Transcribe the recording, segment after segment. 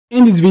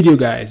In this video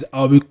guys,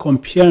 I'll be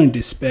comparing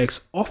the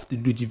specs of the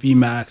Doogee V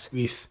Max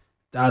with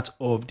that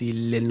of the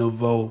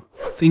Lenovo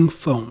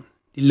Thinkphone.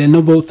 The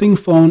Lenovo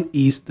Thinkphone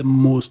is the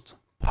most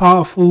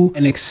powerful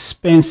and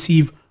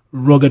expensive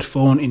rugged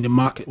phone in the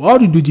market, while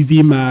the Doogee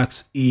V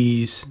Max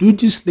is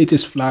Doogee's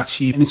latest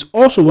flagship, and it's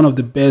also one of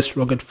the best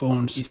rugged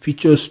phones. It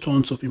features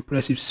tons of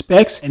impressive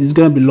specs and it's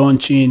going to be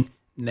launching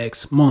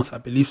next month, I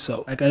believe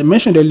so. Like I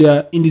mentioned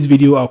earlier, in this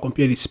video I'll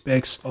compare the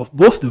specs of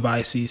both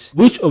devices.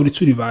 Which of the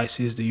two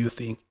devices do you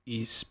think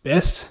is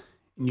best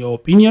in your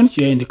opinion?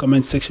 Share in the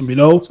comment section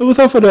below. So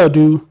without further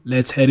ado,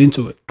 let's head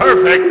into it.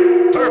 Perfect.